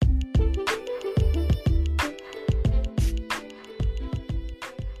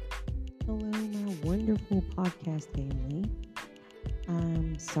beautiful podcast family.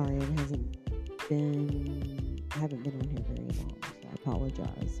 I'm sorry I haven't been on here very long, so I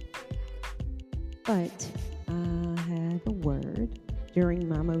apologize. But I have a word during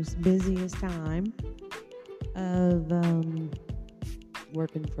my most busiest time of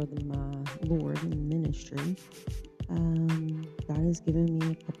working for my Lord in ministry. God has given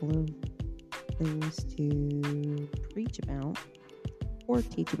me a couple of things to preach about or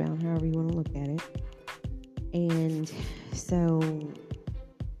teach about, however you want to look at it. And so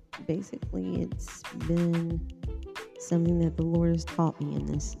basically it's been something that the Lord has taught me in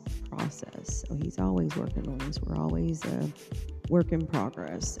this process. So he's always working on us. We're always a work in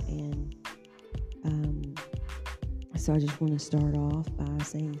progress. And so I just want to start off by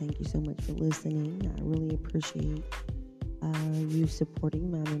saying thank you so much for listening. I really appreciate you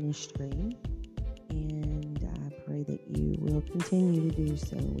supporting my ministry. And I pray that you will continue to do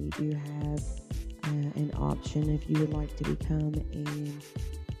so. We do have an option if you would like to become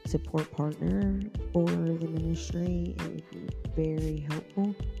a support partner for the ministry. It would be very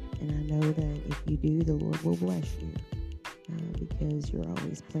helpful, and I know that if you do, the Lord will bless you because you're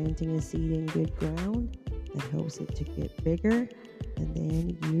always planting a seed in good ground that helps it to get bigger, and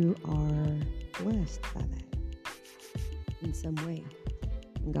then you are blessed by that in some way.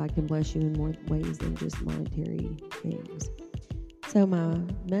 And God can bless you in more ways than just monetary things. So my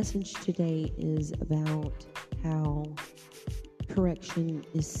message today is about how correction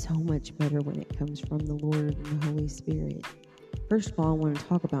is so much better when it comes from the Lord and the Holy Spirit. First of all, I want to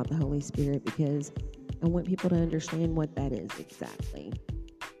talk about the Holy Spirit because I want people to understand what that is exactly.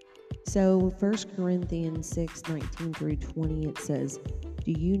 So 1 Corinthians 6:19 through 20, it says,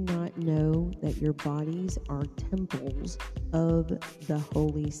 "Do you not know that your bodies are temples of the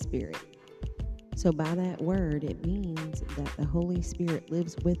Holy Spirit?" So by that word, it means that the Holy Spirit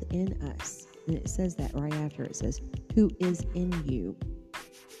lives within us. And it says that right after. It says, "Who is in you,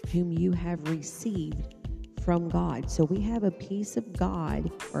 whom you have received from God." So we have a piece of God,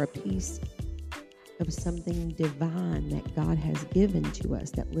 or a piece of something divine that God has given to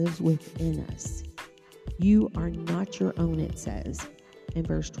us that lives within us. You are not your own, it says. In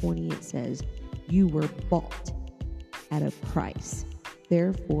verse 20, it says, "You were bought at a price.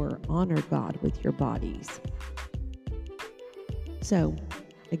 Therefore, honor God with your bodies." So,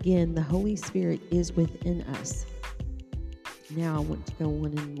 again, the Holy Spirit is within us. Now, I want to go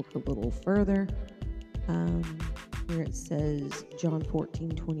on and look a little further. Here it says, John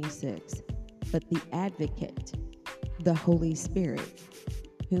 14:26, "But the Advocate, the Holy Spirit,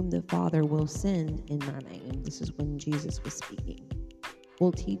 whom the Father will send in my name," this is when Jesus was speaking,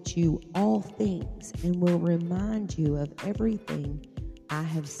 "will teach you all things and will remind you of everything I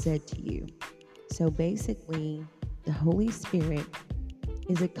have said to you." So basically, the Holy Spirit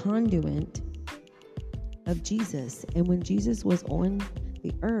is a conduit of Jesus. And when Jesus was on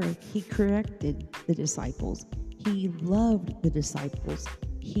the earth, he corrected the disciples. He loved the disciples.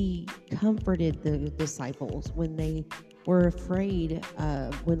 He comforted the disciples when they were afraid.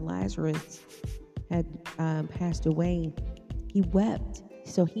 When Lazarus had passed away, he wept.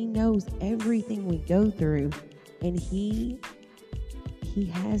 So he knows everything we go through, and he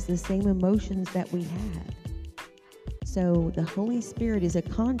has the same emotions that we have. So the Holy Spirit is a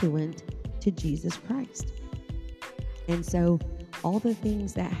conduit to Jesus Christ. And so all the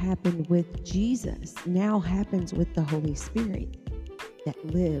things that happened with Jesus now happens with the Holy Spirit that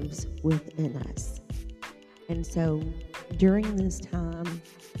lives within us. And so during this time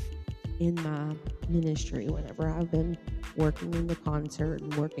in my ministry, whenever I've been working in the concert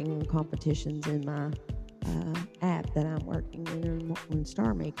and working in competitions in my app that I'm working in on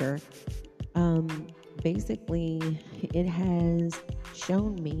Star Maker, basically it has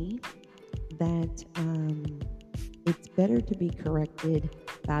shown me that it's better to be corrected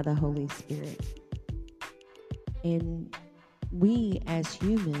by the Holy Spirit. And we as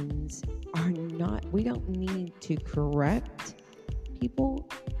humans we don't need to correct people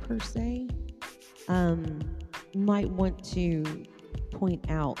per se. Might want to point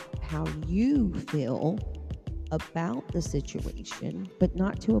out how you feel about the situation, but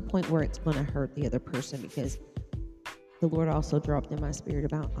not to a point where it's going to hurt the other person, because the Lord also dropped in my spirit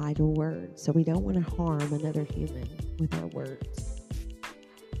about idle words. So we don't want to harm another human with our words.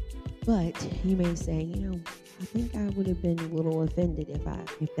 But you may say, I think I would have been a little offended if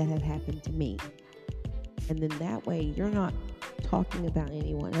that had happened to me. And then that way you're not talking about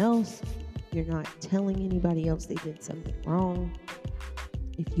anyone else. You're not telling anybody else they did something wrong.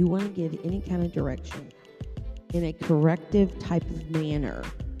 If you want to give any kind of direction in a corrective type of manner,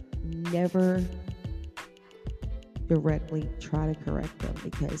 never directly try to correct them,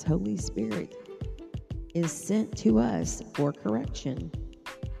 because Holy Spirit is sent to us for correction,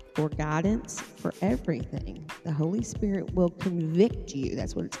 for guidance, for everything. The Holy Spirit will convict you.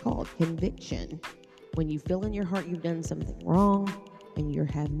 That's what it's called, conviction. When you feel in your heart you've done something wrong and you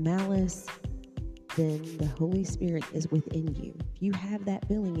have malice, then the Holy Spirit is within you. If you have that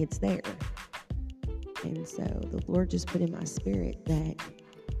feeling, it's there. And so the Lord just put in my spirit that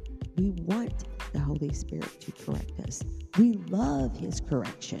we want the Holy Spirit to correct us. We love His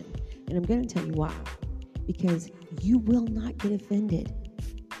correction. And I'm going to tell you why. Because you will not get offended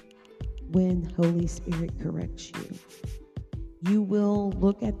when Holy Spirit corrects you. You will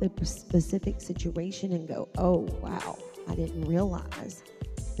look at the specific situation and go, oh, wow, I didn't realize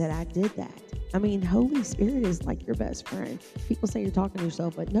that I did that. I mean, Holy Spirit is like your best friend. People say you're talking to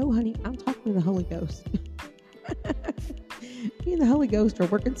yourself, but no, honey, I'm talking to the Holy Ghost. Me and the Holy Ghost are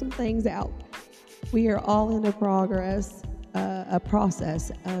working some things out. We are all in a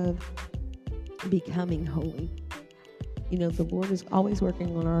process of becoming holy. You know, the Lord is always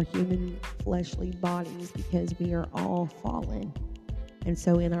working on our human fleshly bodies because we are all fallen. And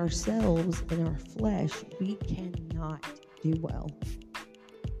so in ourselves, in our flesh, we cannot do well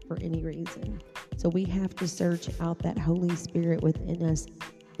for any reason. So we have to search out that Holy Spirit within us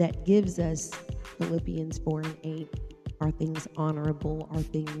that gives us Philippians 4:8. Are things honorable? Are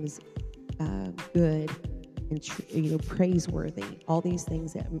things good and praiseworthy? All these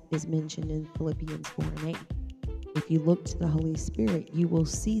things that is mentioned in Philippians 4:8. If you look to the Holy Spirit, you will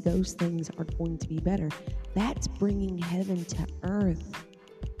see those things are going to be better. That's bringing heaven to earth.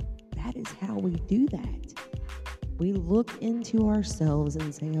 That is how we do that. We look into ourselves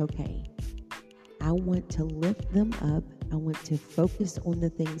and say, okay, I want to lift them up. I want to focus on the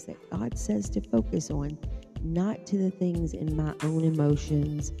things that God says to focus on, not to the things in my own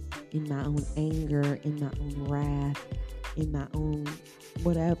emotions, in my own anger, in my own wrath, in my own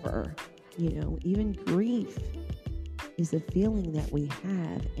whatever. Even grief is a feeling that we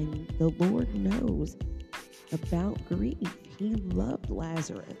have, and the Lord knows about grief. He loved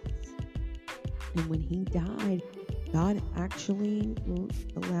Lazarus. And when he died, God actually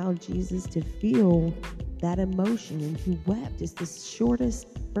allowed Jesus to feel that emotion, and he wept. It's the shortest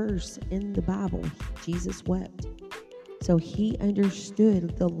verse in the Bible. Jesus wept. So he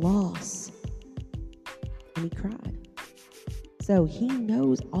understood the loss, and he cried. So he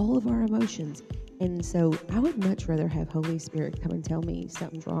knows all of our emotions. And so I would much rather have Holy Spirit come and tell me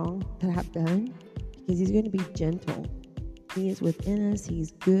something's wrong that I've done, because he's going to be gentle. He is within us.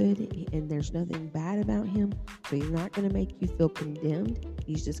 He's good, and there's nothing bad about him. So he's not going to make you feel condemned.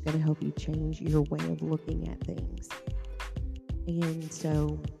 He's just going to help you change your way of looking at things. And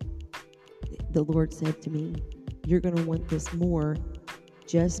so the Lord said to me, you're going to want this more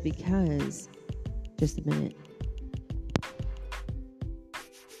just because, just a minute.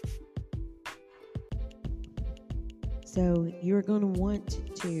 So you're going to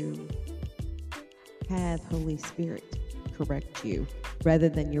want to have Holy Spirit correct you rather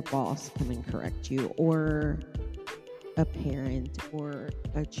than your boss come and correct you, or a parent or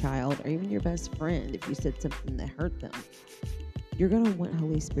a child, or even your best friend if you said something that hurt them. You're going to want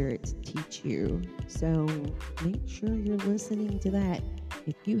Holy Spirit to teach you. So make sure you're listening to that.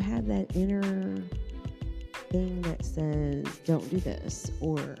 If you have that inner thing that says, don't do this,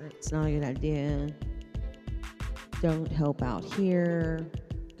 or it's not a good idea, don't help out here,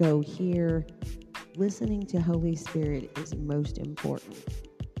 go here, listening to Holy Spirit is most important.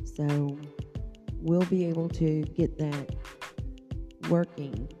 So we'll be able to get that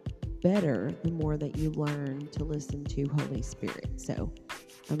working better the more that you learn to listen to Holy Spirit. So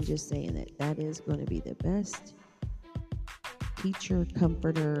I'm just saying that is going to be the best teacher,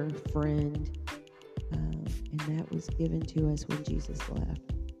 comforter, friend, and that was given to us when Jesus left.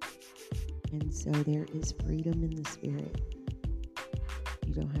 And so there is freedom in the Spirit.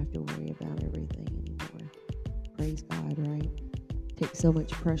 You don't have to worry about everything anymore. Praise God, right? Takes so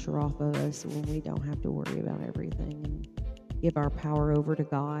much pressure off of us when we don't have to worry about everything, and give our power over to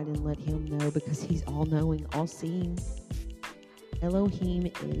God and let him know, because he's all-knowing, all-seeing.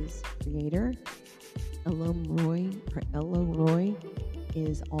 Elohim is creator. Elroy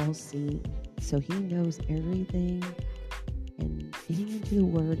is all-seeing. So he knows everything. And getting into the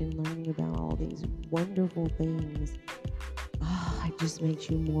Word and learning about all these wonderful things, it just makes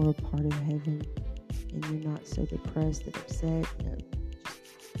you more a part of heaven. And you're not so depressed and upset,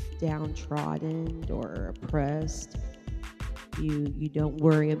 just downtrodden or oppressed. You don't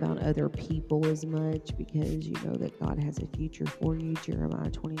worry about other people as much, because you know that God has a future for you.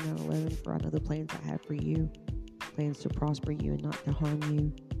 Jeremiah 29:11, for I know the plans I have for you, plans to prosper you and not to harm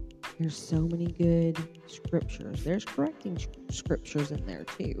you. There's so many good scriptures. There's correcting scriptures in there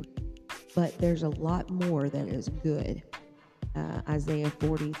too. but there's a lot more that is good. Isaiah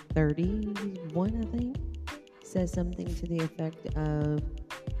 40:31, I think, says something to the effect of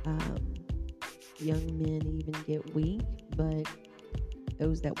um, young men even get weak, but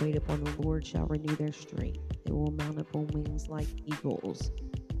those that wait upon the Lord shall renew their strength. They will mount up on wings like eagles.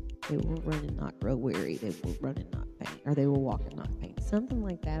 They will run and not grow weary. They will run and not faint, or they will walk and not faint. Something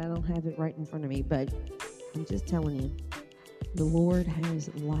like that. I don't have it right in front of me, but I'm just telling you, the Lord has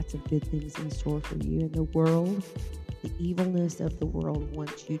lots of good things in store for you. In the world, the evilness of the world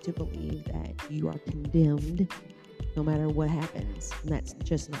wants you to believe that you are condemned no matter what happens. And that's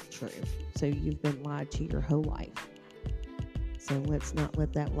just not true. So you've been lied to your whole life. So let's not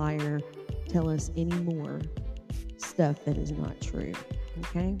let that liar tell us any more stuff that is not true.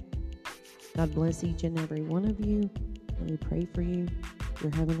 Okay? God bless each and every one of you. Let me pray for you.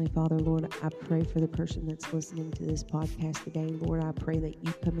 Dear Heavenly Father, Lord, I pray for the person that's listening to this podcast today. Lord, I pray that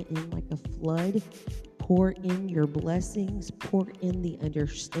you come in like a flood, pour in your blessings, pour in the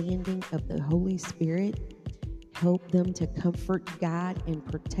understanding of the Holy Spirit. Help them to comfort, guide, and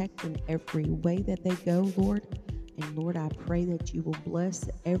protect in every way that they go, Lord. And Lord, I pray that you will bless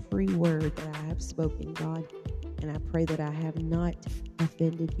every word that I have spoken, God. And I pray that I have not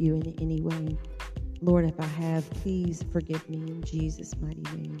offended you in any way. Lord, if I have, please forgive me in Jesus' mighty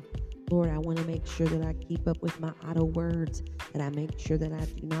name. Lord, I want to make sure that I keep up with my idle words, that I make sure that I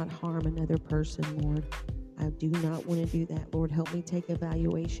do not harm another person, Lord. I do not want to do that. Lord, help me take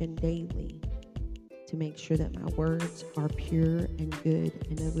evaluation daily to make sure that my words are pure and good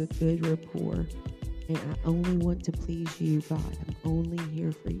and of a good rapport. And I only want to please you, God. I'm only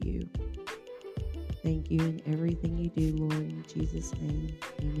here for you. Thank you in everything you do, Lord. In Jesus' name,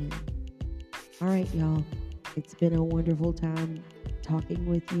 amen. All right, y'all. It's been a wonderful time talking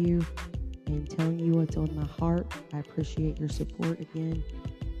with you and telling you what's on my heart. I appreciate your support again.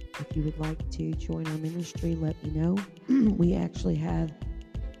 If you would like to join our ministry, let me know. We actually have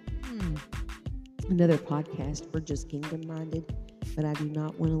another podcast for just Kingdom Minded, but I do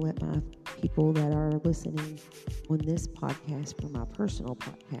not want to let my people that are listening on this podcast for my personal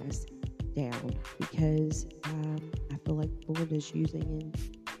podcast down, because I feel like the Lord is using in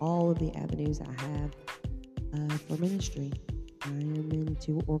all of the avenues I have for ministry. I am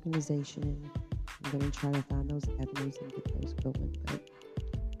into organization, and I'm going to try to find those avenues and get those going. But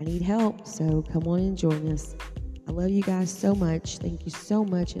I need help, so come on and join us. I love you guys so much. Thank you so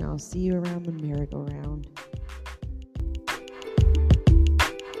much, and I'll see you around the merry-go-round.